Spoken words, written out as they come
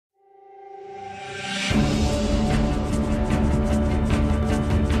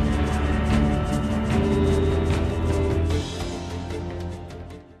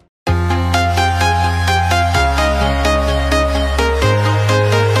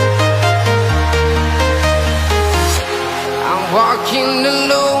walking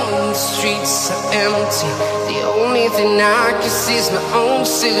alone, the streets are empty. The only thing I can see is my own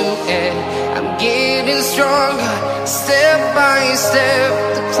silhouette. I'm getting stronger, step by step.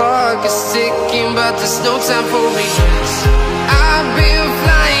 The clock is ticking, but there's no time for me. I've been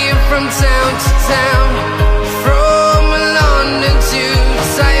flying from town to town, from London to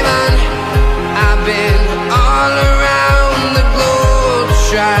Taiwan. I've been all around the globe,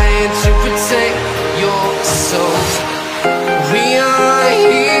 trying to protect your soul. We are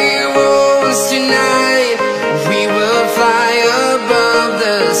heroes tonight. We will fly above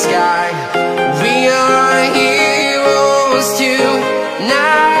the sky. We are heroes tonight.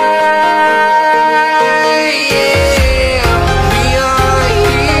 Yeah. We are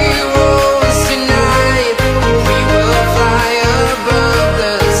heroes tonight. We will fly above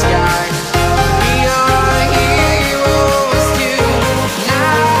the sky. We are heroes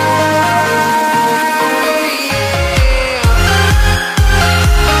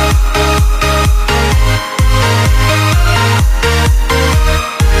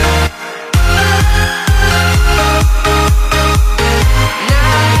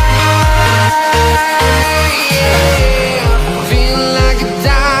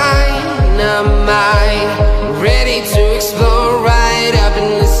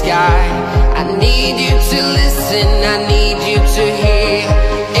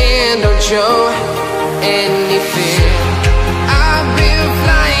show any fear. I've been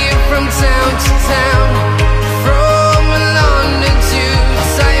flying from town to town, from London to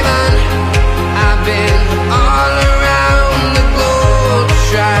Taiwan. I've been all around the globe,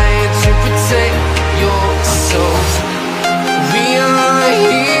 trying to protect your soul. We are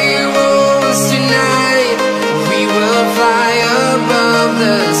heroes tonight. We will fly above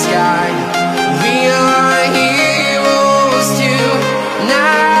the sky. We are heroes tonight.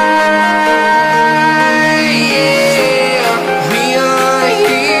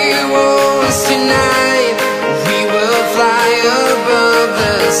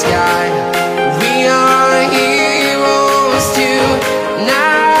 Sky. We are heroes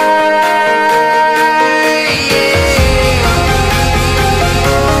tonight. Yeah. We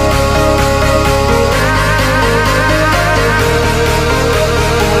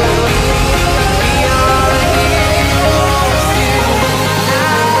are heroes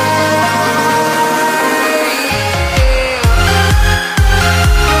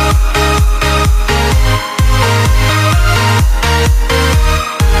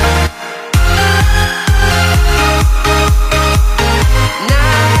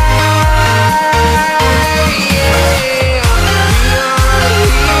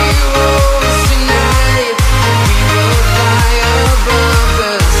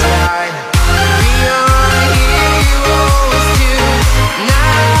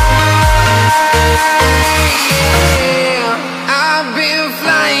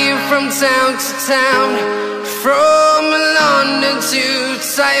town to town, from London to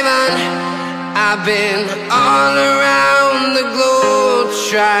Taiwan. I've been all around the globe,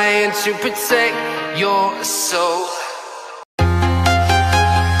 trying to protect your soul.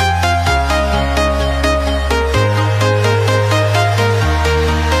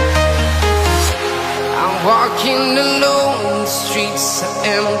 I'm walking alone, the streets are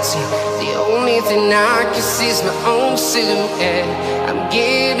empty. The only thing I can see is my own silhouette. I'm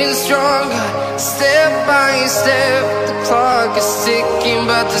getting stronger, step by step. The clock is ticking,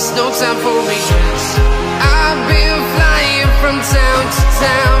 but there's no time for me. I've been flying from town to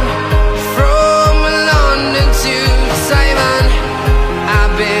town, from London to Taiwan.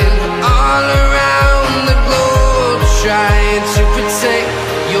 I've been all around the globe, trying to protect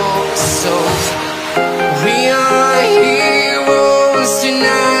your soul. We are heroes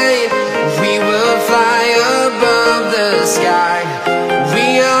tonight. We will fly above the sky. We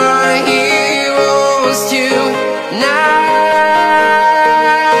are heroes tonight.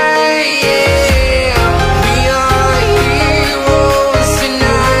 Yeah. We are heroes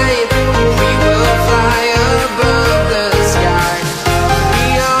tonight. We will fly above the sky. We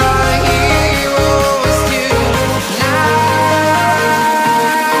are heroes tonight.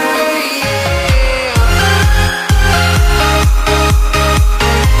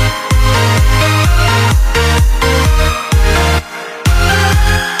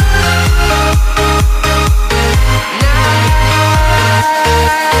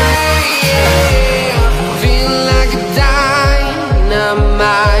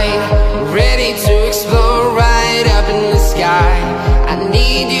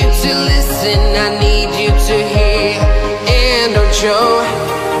 Show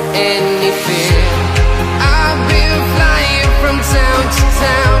any fear. I've been flying from town to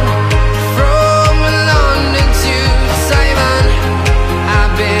town, from London to Taiwan.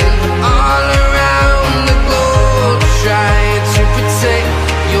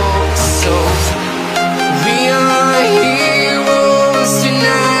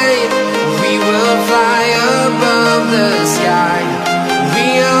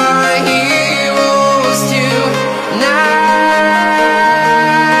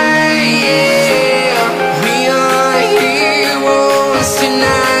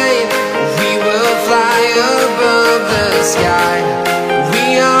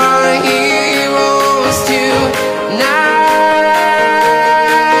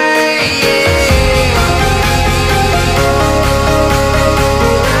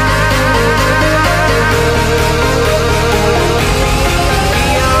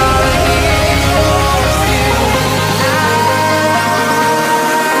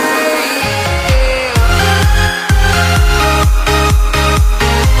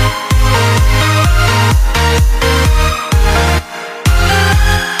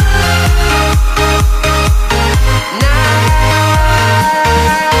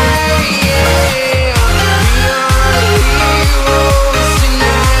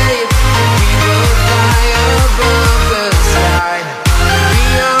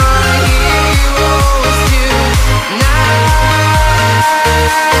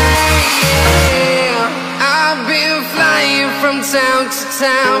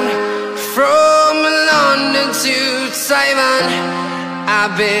 town, from London to Taiwan.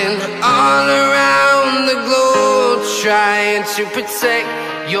 I've been all around the globe trying to protect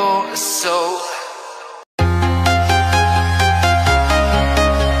your soul.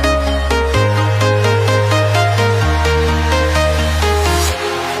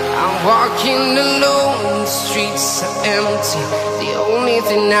 Walking alone, the streets are empty. The only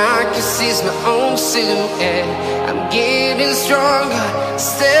thing I can see is my own silhouette. I'm getting stronger,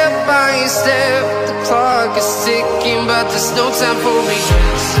 step by step. The clock is ticking, but there's no time for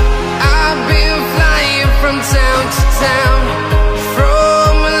regrets. I've been flying from town to town,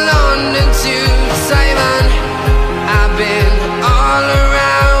 from London to Taiwan. I've been all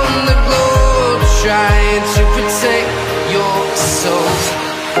around the globe trying to protect your soul.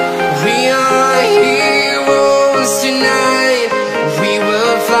 We are heroes tonight. We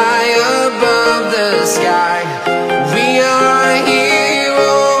will fly above the sky. We are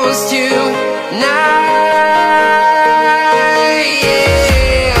heroes tonight.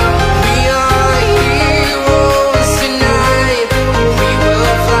 Yeah. We are heroes tonight. We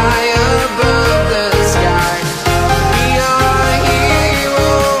will fly above the sky. We are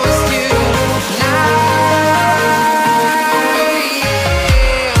heroes tonight.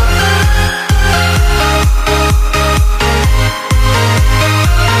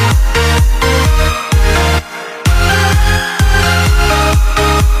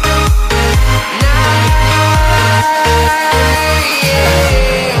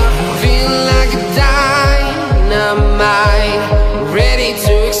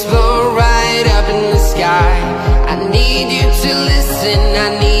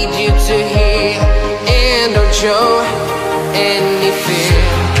 Show any fear.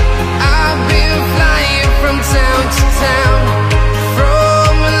 I've been flying from town to town,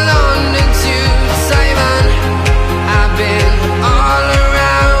 from London to Taiwan. I've been all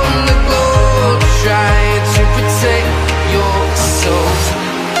around the globe trying to protect your soul.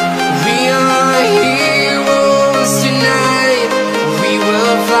 We are heroes tonight. We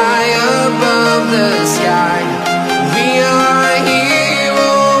will fly above the sky. We are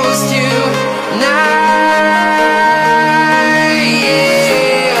heroes tonight.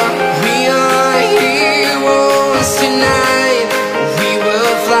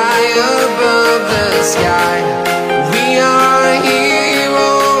 Sky. We are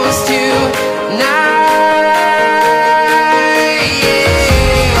heroes tonight. Yeah.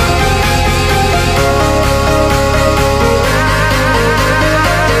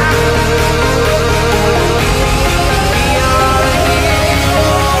 We are heroes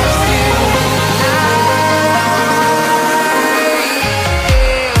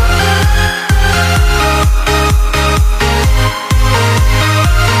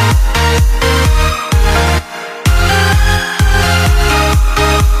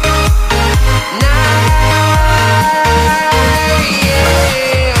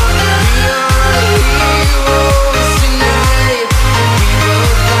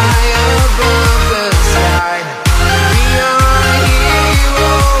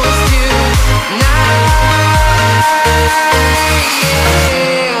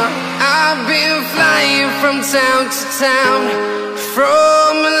town to town,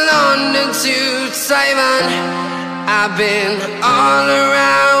 from London to Taiwan. I've been all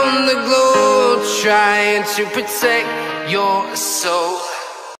around the globe trying to protect your soul.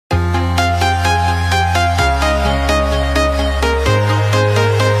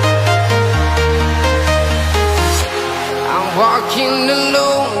 I'm walking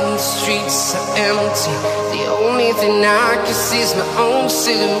alone, the streets are empty. The only thing I can see is my own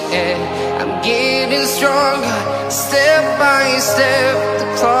silhouette. I'm getting stronger, step by step. The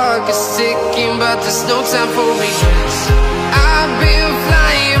clock is ticking, but there's no time for regrets. I've been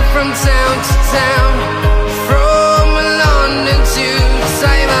flying from town to town, from London to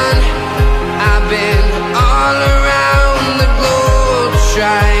Taiwan. I've been all around the globe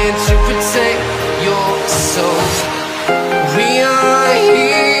trying to protect your soul. We are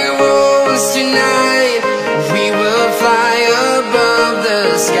heroes tonight. We will fly above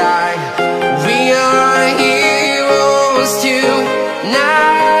the sky. We are heroes tonight.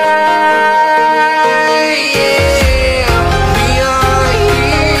 Yeah. We are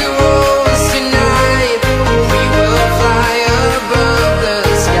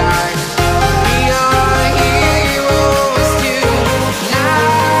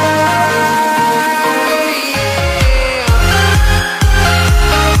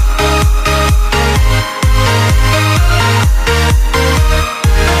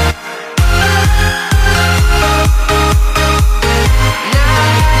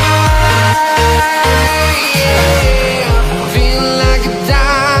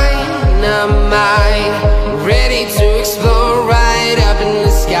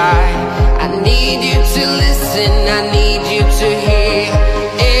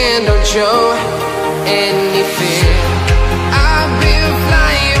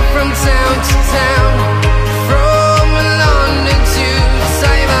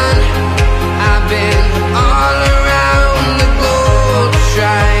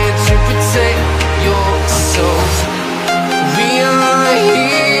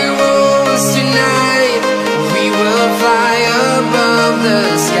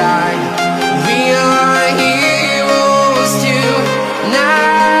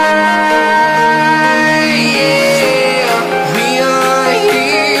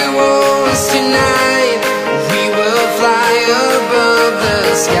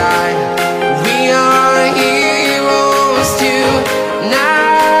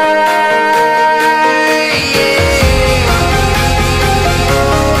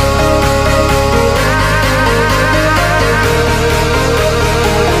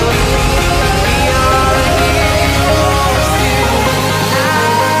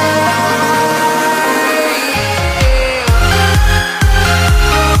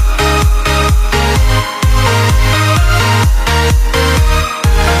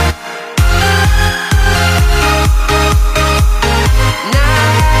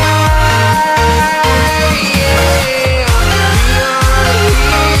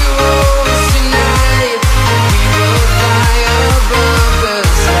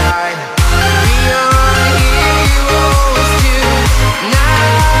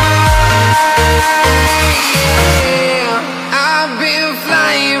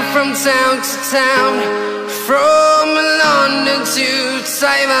town to town, from London to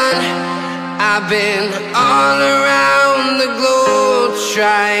Taiwan. I've been all around the globe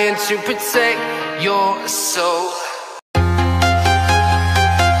trying to protect your soul.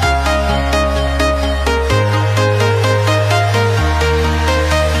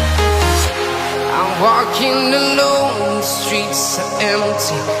 Walking alone, the streets are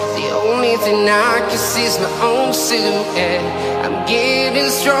empty. The only thing I can see is my own silhouette. I'm getting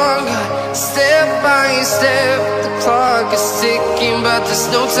stronger, step by step. The clock is ticking, but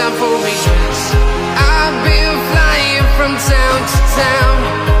there's no time for regrets. I've been flying from town to town,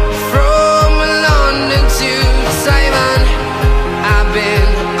 from London to Taiwan. I've been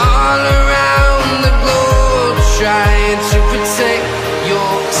all around the globe trying to protect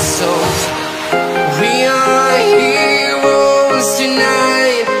your soul. We are heroes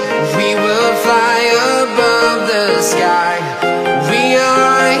tonight. We will fly above the sky. We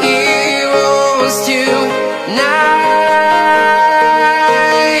are heroes tonight.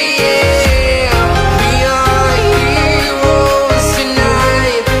 Yeah. We are heroes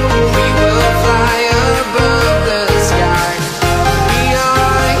tonight. We will fly above the sky. We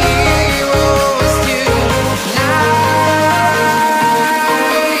are heroes tonight.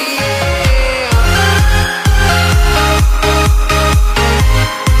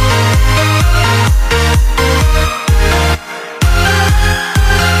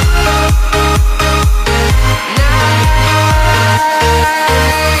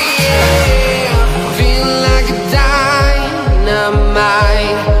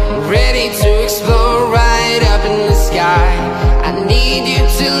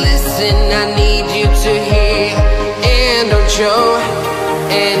 Show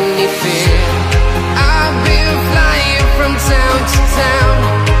any fear. I've been flying from town to town,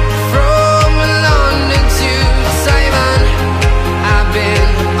 from London to Taiwan. I've been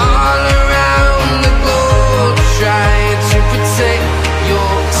all around the globe trying to protect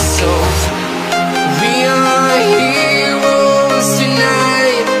your soul. We are heroes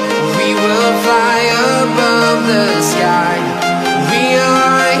tonight. We will fly above the sky. We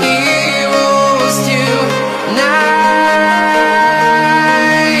are heroes tonight.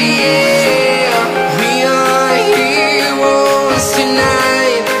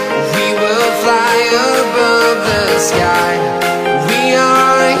 Sky. We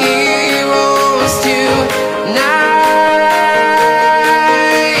are heroes tonight.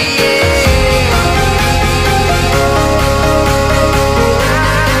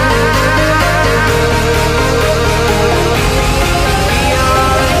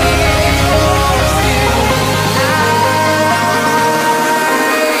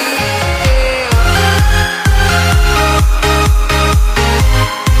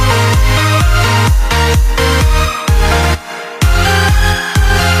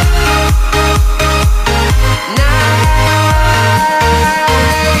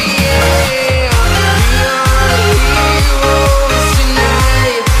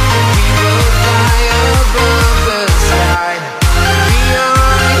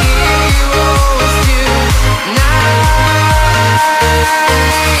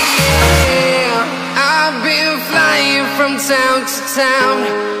 Town to town,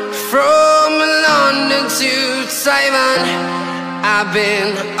 from London to Taiwan. I've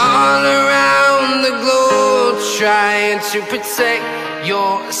been all around the globe trying to protect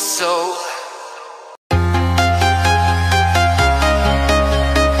your soul.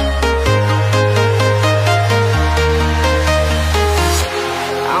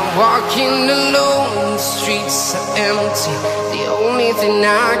 I'm walking alone, the streets are empty. The only thing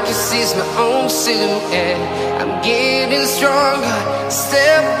I can see is my own silhouette. I'm getting stronger,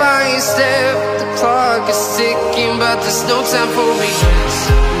 step by step. The clock is ticking, but there's no time for regrets.